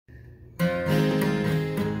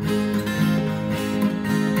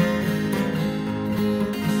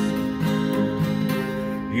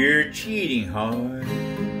cheating heart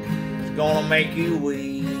is gonna make you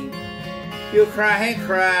weep. You'll cry and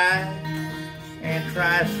cry and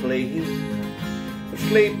try to sleep, but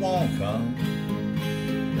sleep won't come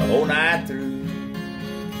the whole night through.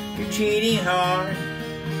 Your cheating heart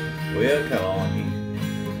will tell on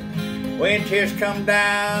you. When tears come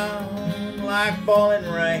down like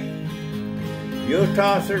falling rain, you'll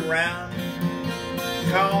toss it around,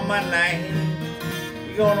 call my name.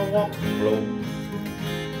 You're gonna walk the floor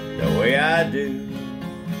the way I do.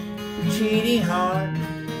 Your cheating heart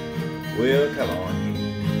will tell on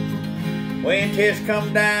you. When tears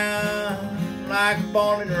come down like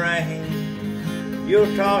falling rain,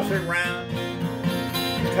 you'll toss it around,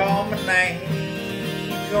 call my name.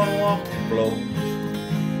 You're gonna walk the floor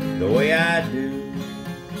the way I do.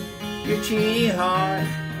 Your cheating heart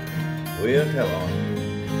will tell on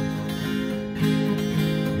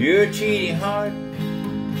you. Your cheating heart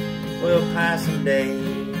will pass some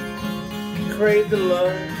days and crave the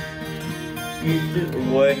love you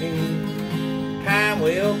threw away. Time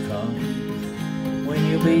will come when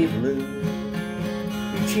you'll be blue.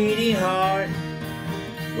 Your cheating heart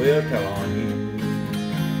will tell on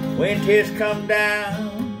you. When tears come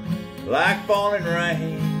down like falling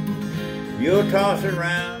rain, you'll toss it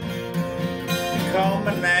around and call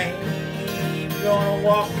my name. You're gonna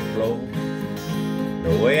walk the floor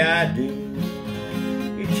the way I do.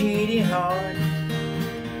 Your cheating heart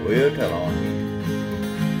will tell on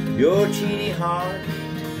you. Your cheating heart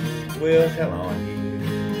will tell on you.